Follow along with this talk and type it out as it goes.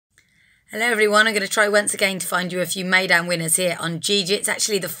Hello everyone, I'm going to try once again to find you a few Meydan winners here on GG. It's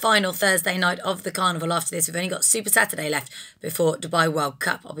actually the final Thursday night of the carnival after this. We've only got Super Saturday left before Dubai World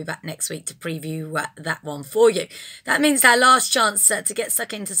Cup. I'll be back next week to preview that one for you. That means our last chance to get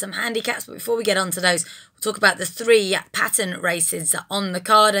stuck into some handicaps, but before we get on to those, we'll talk about the three pattern races on the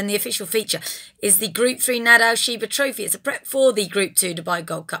card, and the official feature is the Group 3 Nadal Sheba Trophy. It's a prep for the Group 2 Dubai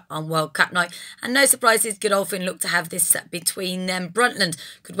Gold Cup on World Cup night, and no surprises, Godolphin look to have this between them. Bruntland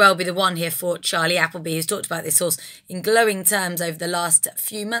could well be the one here for Charlie Appleby, who's talked about this horse in glowing terms over the last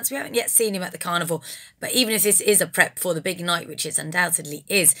few months. We haven't yet seen him at the carnival, but even if this is a prep for the big night, which it undoubtedly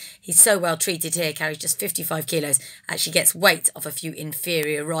is, he's so well treated here, carries just 55 kilos, actually gets weight off a few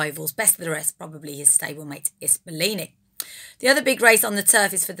inferior rivals. Best of the rest, probably his stablemate Ispolini. The other big race on the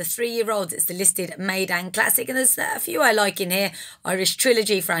turf is for the 3-year-olds. It's the listed Meydan Classic, and there's a few I like in here. Irish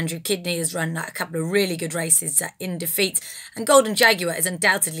Trilogy for Andrew Kidney has run a couple of really good races in defeat, and Golden Jaguar is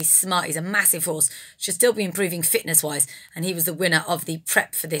undoubtedly smart. He's a massive horse, should still be improving fitness-wise, and he was the winner of the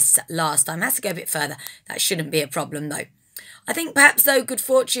prep for this last time. Has to go a bit further. That shouldn't be a problem, though. I think perhaps, though, Good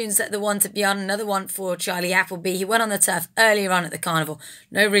Fortune's the one to be on. Another one for Charlie Appleby. He went on the turf earlier on at the carnival.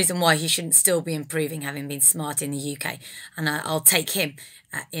 No reason why he shouldn't still be improving, having been smart in the UK. And I'll take him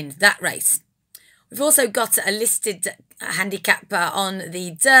in that race. We've also got a listed handicap on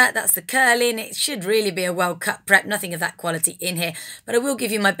the dirt. That's the Curlin. It should really be a World Cup prep. Nothing of that quality in here. But I will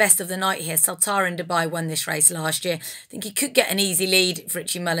give you my best of the night here. Sultara in Dubai won this race last year. I think he could get an easy lead if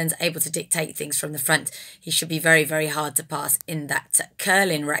Richie Mullins able to dictate things from the front. He should be very, very hard to pass in that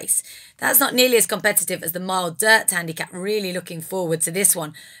Curlin race. That's not nearly as competitive as the mild dirt handicap. Really looking forward to this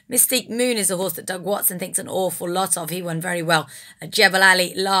one. Mystique Moon is a horse that Doug Watson thinks an awful lot of. He won very well at Jebel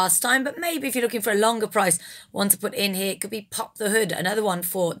Ali last time. But maybe if you're looking for a longer price, one to put in here, it could be Pop the Hood, another one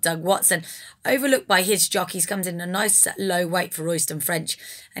for Doug Watson. Overlooked by his jockeys, comes in a nice low weight for Royston French.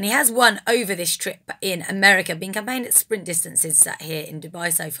 And he has won over this trip in America, been campaigned at sprint distances here in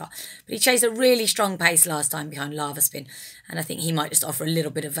Dubai so far. But he chased a really strong pace last time behind Lava Spin, and I think he might just offer a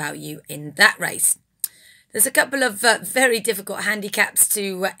little bit of value in that race. There's a couple of very difficult handicaps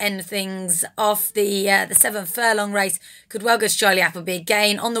to end things off. The 7 furlong race could well go to Charlie Appleby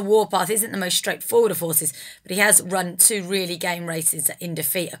again. On the warpath, isn't the most straightforward of horses, but he has run 2 really game races in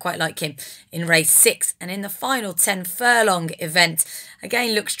defeat. I quite like him in race 6. And in the final 10 furlong event,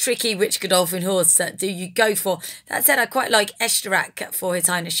 again, looks tricky. Which Godolphin horse do you go for? That said, I quite like Eshtarak for His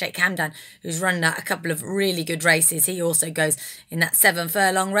Highness Sheikh Hamdan, who's run a couple of really good races. He also goes in that 7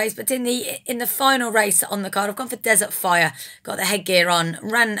 furlong race. But in the final race on the card, I've gone for Desert Fire. Got the headgear on.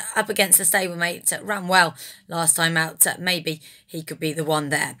 Ran up against the stablemate. Ran well last time out. Maybe he could be the one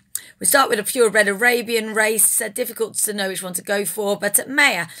there. We start with a purebred Arabian race. Difficult to know which one to go for, but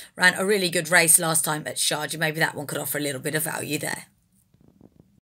Maya ran a really good race last time at Sharjah. Maybe that one could offer a little bit of value there.